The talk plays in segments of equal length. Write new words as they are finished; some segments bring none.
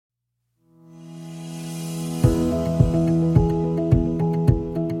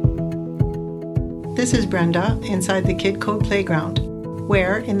This is Brenda inside the Kid Code Playground,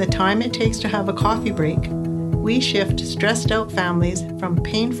 where, in the time it takes to have a coffee break, we shift stressed out families from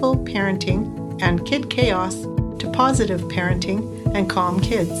painful parenting and kid chaos to positive parenting and calm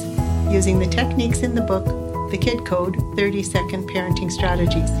kids, using the techniques in the book, The Kid Code 30-Second Parenting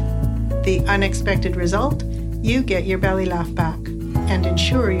Strategies. The unexpected result? You get your belly laugh back and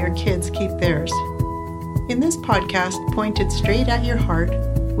ensure your kids keep theirs. In this podcast, pointed straight at your heart,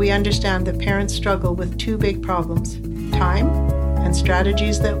 we understand that parents struggle with two big problems: time and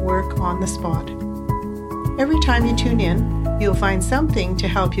strategies that work on the spot. Every time you tune in, you'll find something to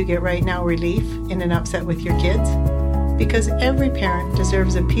help you get right now relief in an upset with your kids, because every parent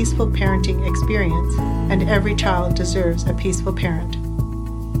deserves a peaceful parenting experience, and every child deserves a peaceful parent.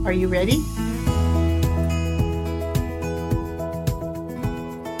 Are you ready?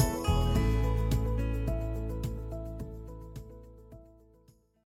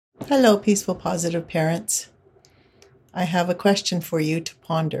 Hello, peaceful, positive parents. I have a question for you to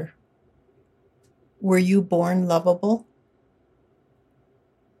ponder. Were you born lovable?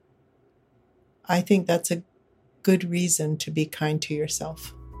 I think that's a good reason to be kind to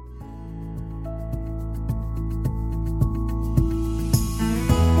yourself.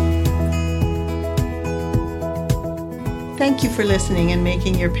 Thank you for listening and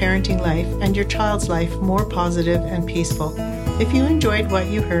making your parenting life and your child's life more positive and peaceful. If you enjoyed what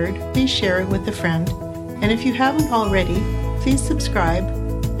you heard, please share it with a friend. And if you haven't already, please subscribe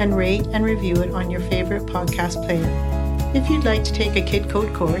and rate and review it on your favorite podcast player. If you'd like to take a Kid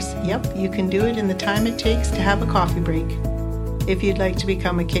Code course, you can do it in the time it takes to have a coffee break. If you'd like to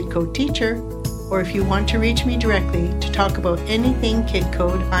become a Kid Code teacher, or if you want to reach me directly to talk about anything Kid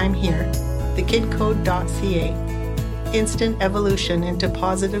Code, I'm here. thekidcode.ca. Instant evolution into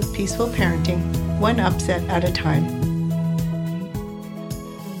positive, peaceful parenting, one upset at a time.